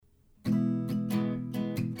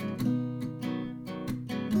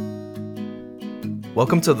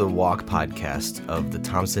Welcome to the Walk podcast of the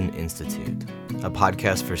Thompson Institute, a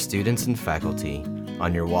podcast for students and faculty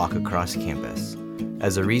on your walk across campus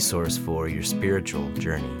as a resource for your spiritual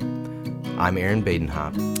journey. I'm Aaron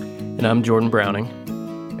Badenhop. And I'm Jordan Browning.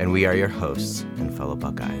 And we are your hosts and fellow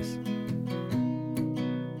Buckeyes.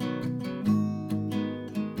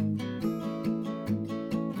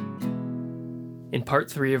 In part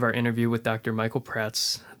 3 of our interview with Dr. Michael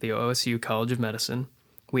Prats, the OSU College of Medicine,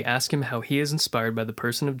 we ask him how he is inspired by the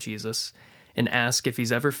person of Jesus and ask if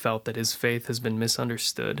he's ever felt that his faith has been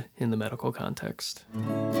misunderstood in the medical context.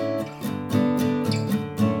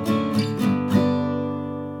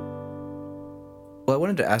 Well, I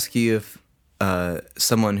wanted to ask you if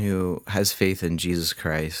someone who has faith in Jesus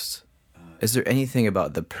Christ, is there anything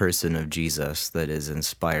about the person of Jesus that is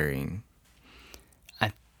inspiring?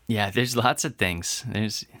 Yeah, there's lots of things.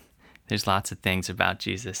 There's lots of things about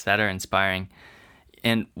Jesus that are inspiring.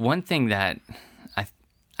 And one thing that I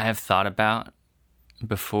have thought about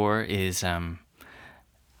before is, I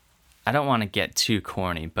don't want to get too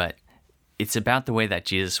corny, but it's about the way that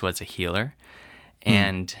Jesus was a healer.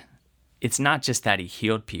 And it's not just that he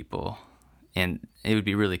healed people, and it would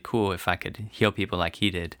be really cool if I could heal people like he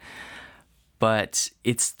did, but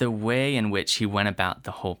it's the way in which he went about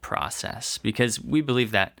the whole process. Because we believe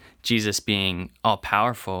that Jesus, being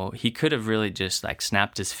all-powerful, he could have really just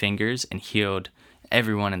snapped his fingers and healed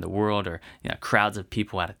everyone in the world, or crowds of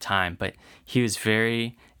people at a time, but he was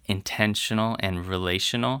very intentional and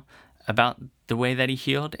relational about the way that he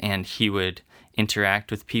healed, and he would interact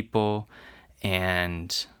with people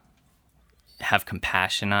and have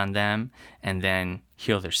compassion on them and then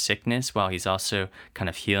heal their sickness while he's also kind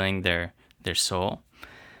of healing their soul.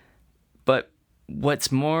 But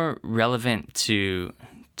what's more relevant to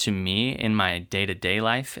me in my day-to-day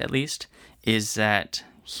life, at least, is that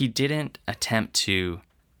he didn't attempt to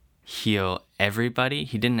heal everybody.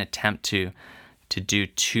 He didn't attempt to do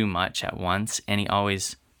too much at once, and he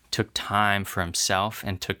always took time for himself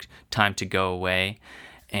and took time to go away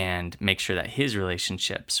and make sure that his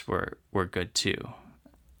relationships were good too.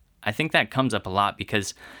 I think that comes up a lot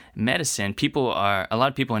because a lot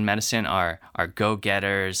of people in medicine are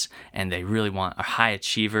go-getters, and they really are high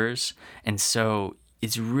achievers, and so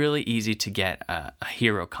it's really easy to get a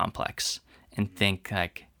hero complex and think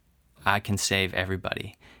I can save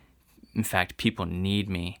everybody. In fact, people need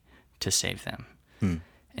me to save them.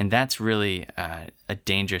 And that's really a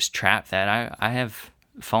dangerous trap that I have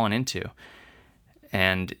fallen into.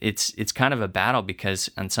 And it's kind of a battle because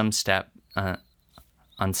on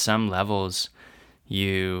some levels,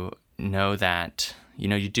 you know that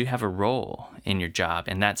you do have a role in your job,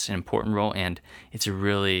 and that's an important role, and it's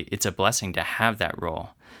a blessing to have that role.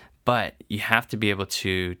 But you have to be able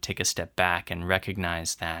to take a step back and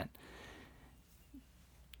recognize that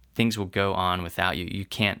things will go on without you. You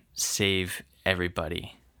can't save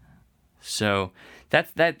everybody. So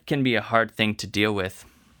that can be a hard thing to deal with.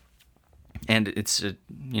 And it's a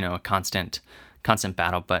constant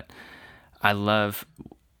battle, but I love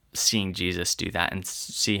seeing Jesus do that and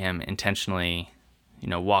see him intentionally,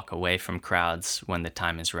 walk away from crowds when the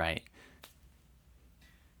time is right.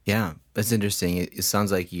 Yeah, that's interesting. It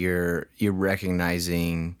sounds like you're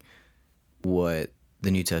recognizing what the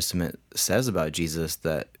New Testament says about Jesus,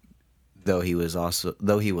 that though he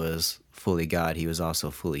was fully God, he was also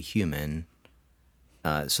fully human.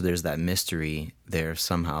 So there's that mystery there,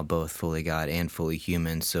 somehow both fully God and fully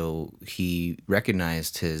human. So he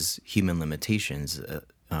recognized his human limitations.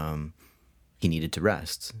 He needed to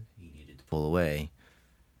rest. He needed to pull away.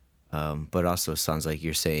 But also sounds like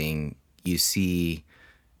you're saying you see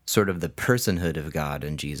sort of the personhood of God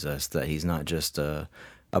in Jesus, that he's not just a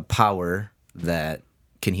power that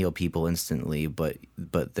can heal people instantly, but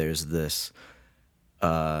there's this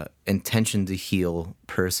intention to heal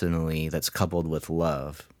personally that's coupled with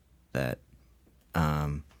love, that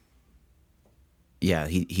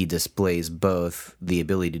he displays both the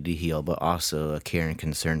ability to heal but also a care and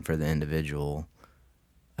concern for the individual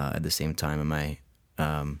at the same time. Am I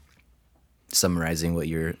summarizing what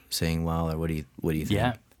you're saying well, or what do you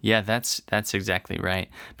think? Yeah, that's exactly right.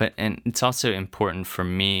 And it's also important for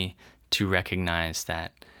me to recognize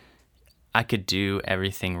that I could do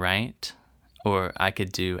everything right, or I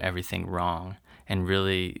could do everything wrong, and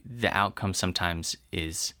really the outcome sometimes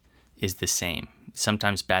is the same.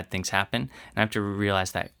 Sometimes bad things happen, and I have to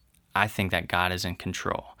realize that I think that God is in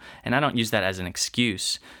control. And I don't use that as an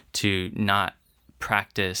excuse to not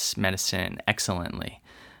practice medicine excellently,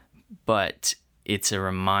 but it's a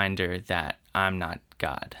reminder that I'm not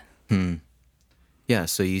God. Yeah,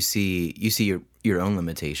 so you see your own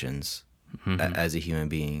limitations as a human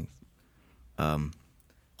being.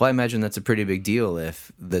 Well, I imagine that's a pretty big deal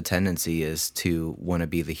if the tendency is to want to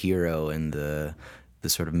be the hero and the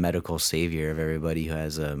sort of medical savior of everybody who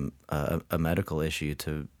has a medical issue,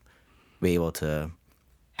 to be able to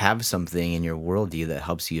have something in your worldview that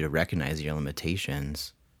helps you to recognize your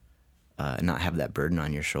limitations and not have that burden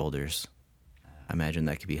on your shoulders. I imagine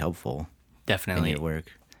that could be helpful. Definitely. In your work.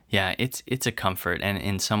 Yeah, it's a comfort, and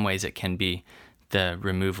in some ways it can be the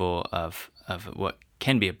removal of what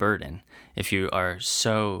can be a burden. If you are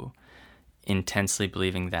so intensely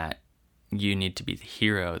believing that you need to be the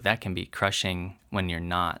hero, that can be crushing when you're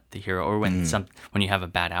not the hero, or when when you have a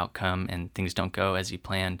bad outcome and things don't go as you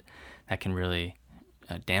planned. That can really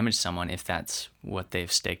damage someone if that's what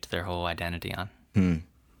they've staked their whole identity on.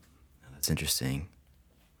 That's interesting.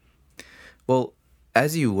 Well,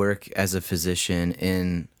 as you work as a physician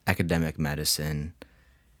in academic medicine,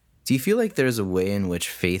 do you feel like there's a way in which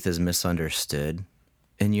faith is misunderstood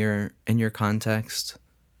in your context?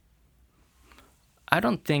 I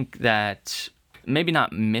don't think that, maybe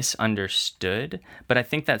not misunderstood, but I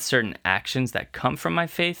think that certain actions that come from my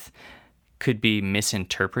faith could be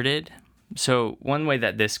misinterpreted. So one way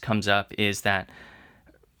that this comes up is that,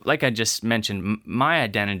 like I just mentioned, my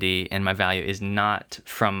identity and my value is not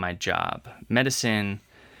from my job. Medicine,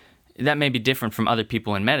 that may be different from other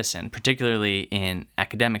people in medicine, particularly in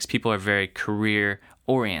academics. People are very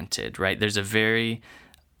career-oriented, right? There's a very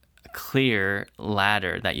clear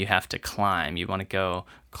ladder that you have to climb. You want to go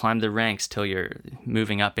climb the ranks till you're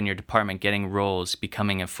moving up in your department, getting roles,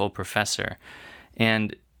 becoming a full professor.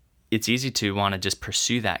 And it's easy to want to just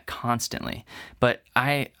pursue that constantly. But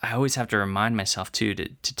I always have to remind myself, too,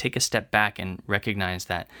 to take a step back and recognize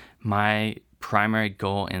that my primary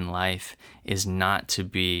goal in life is not to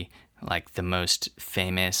be like the most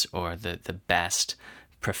famous or the best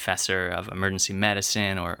professor of emergency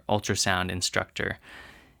medicine or ultrasound instructor.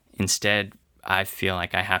 Instead, I feel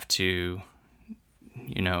like I have to,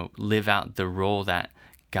 live out the role that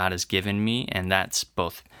God has given me, and that's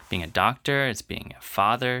both being a doctor, it's being a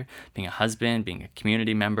father, being a husband, being a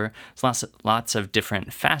community member. There's lots of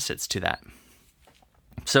different facets to that.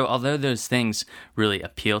 So although those things really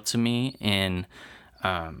appeal to me to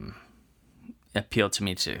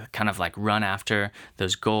kind of like run after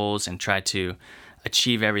those goals and try to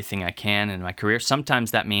achieve everything I can in my career,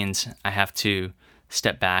 sometimes that means I have to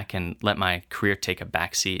step back and let my career take a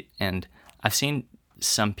backseat. And I've seen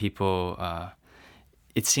some people,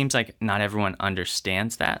 it seems like not everyone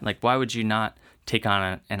understands that. Like, why would you not take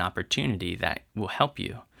on an opportunity that will help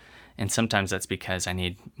you? And sometimes that's because I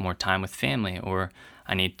need more time with family, or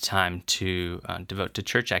I need time to devote to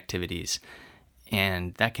church activities.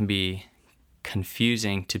 And that can be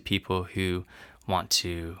confusing to people who want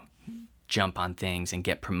to jump on things and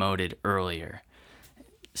get promoted earlier.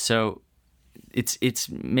 So it's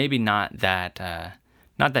maybe not that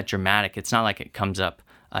dramatic. It's not like it comes up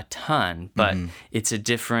a ton, but it's a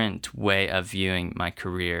different way of viewing my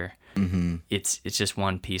career. It's just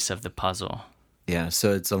one piece of the puzzle. Yeah,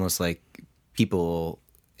 so it's almost like people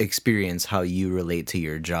experience how you relate to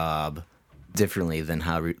your job differently than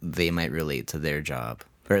how they might relate to their job,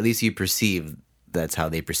 or at least you perceive that's how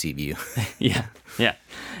they perceive you. Yeah.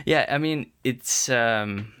 I mean, it's.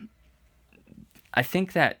 I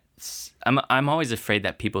think that I'm always afraid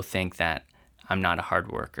that people think that I'm not a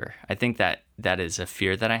hard worker. I think that is a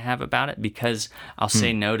fear that I have about it, because I'll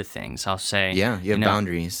say no to things. I'll say, you have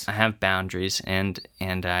boundaries. I have boundaries, and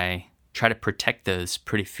I try to protect those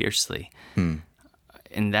pretty fiercely.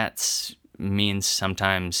 And that means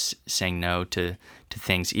sometimes saying no to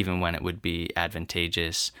things even when it would be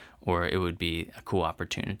advantageous or it would be a cool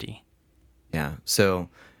opportunity. Yeah. So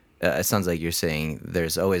it sounds like you're saying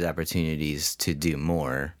there's always opportunities to do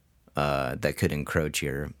more that could encroach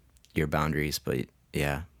your boundaries. But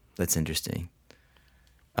yeah, that's interesting.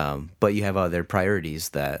 But you have other priorities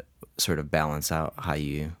that sort of balance out how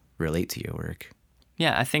you relate to your work.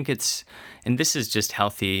 Yeah, I think and this is just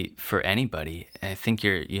healthy for anybody. I think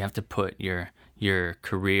you have to put your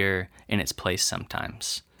career in its place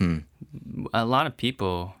sometimes. A lot of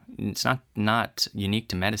people, it's not unique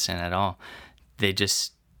to medicine at all.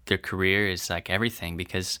 Their career is like everything,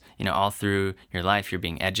 because, all through your life, you're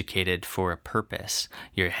being educated for a purpose.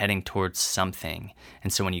 You're heading towards something.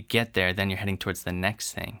 And so when you get there, then you're heading towards the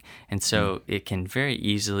next thing. And so it can very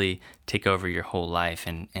easily take over your whole life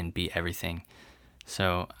and be everything.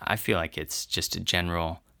 So I feel like it's just a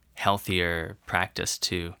general healthier practice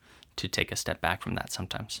to take a step back from that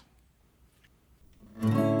sometimes.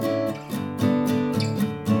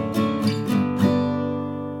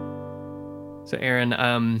 So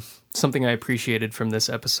Aaron, something I appreciated from this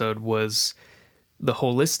episode was the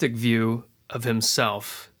holistic view of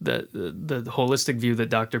himself, the holistic view that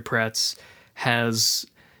Dr. Pratz has.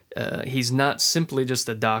 He's not simply just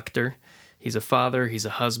a doctor. He's a father, he's a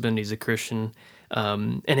husband, he's a Christian,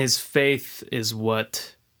 and his faith is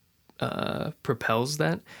what propels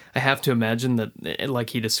that. I have to imagine that, like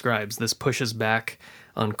he describes, this pushes back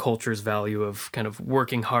on culture's value of kind of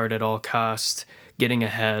working hard at all costs, getting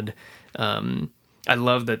ahead. I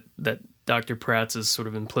love that Dr. Pratz is sort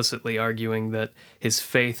of implicitly arguing that his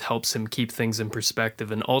faith helps him keep things in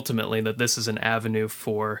perspective, and ultimately that this is an avenue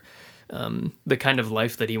for the kind of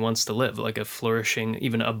life that he wants to live, like a flourishing,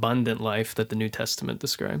 even abundant life that the New Testament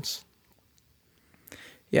describes.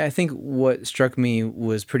 Yeah, I think what struck me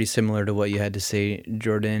was pretty similar to what you had to say,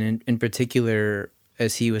 Jordan, in particular,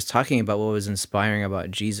 as he was talking about what was inspiring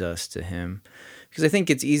about Jesus to him. Because I think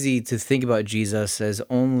it's easy to think about Jesus as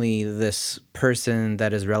only this person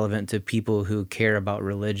that is relevant to people who care about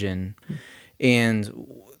religion. And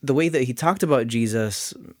the way that he talked about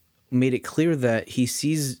Jesus made it clear that he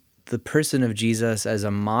sees the person of Jesus as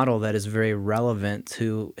a model that is very relevant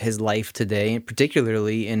to his life today, and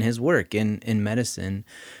particularly in his work in medicine,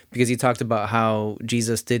 because he talked about how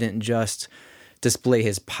Jesus didn't just display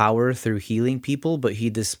his power through healing people, but he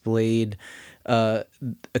displayed a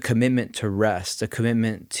commitment to rest, a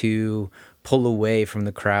commitment to pull away from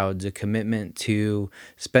the crowds, a commitment to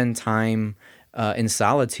spend time in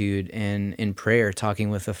solitude and in prayer, talking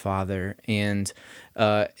with the Father. And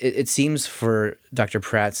it seems for Dr.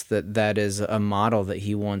 Pratz that is a model that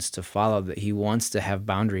he wants to follow, that he wants to have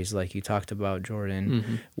boundaries, like you talked about,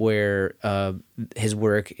 Jordan, where his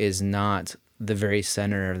work is not the very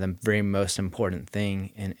center, the very most important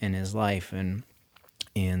thing in his life.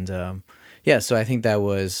 Yeah, so I think that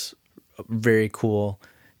was very cool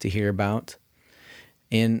to hear about.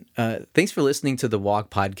 And thanks for listening to the Walk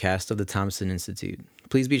podcast of the Thompson Institute.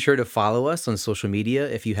 Please be sure to follow us on social media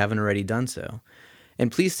if you haven't already done so.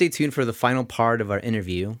 And please stay tuned for the final part of our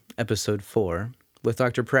interview, episode 4, with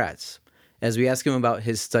Dr. Pratz, as we ask him about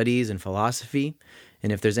his studies in philosophy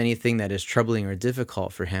and if there's anything that is troubling or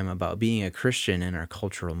difficult for him about being a Christian in our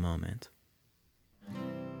cultural moment.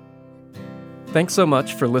 Thanks so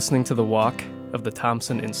much for listening to The Walk of the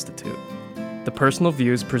Thompson Institute. The personal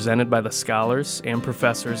views presented by the scholars and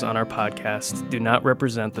professors on our podcast do not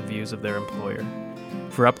represent the views of their employer.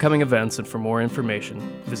 For upcoming events and for more information,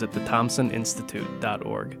 visit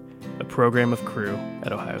thethompsoninstitute.org, a program of Cru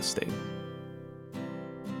at Ohio State.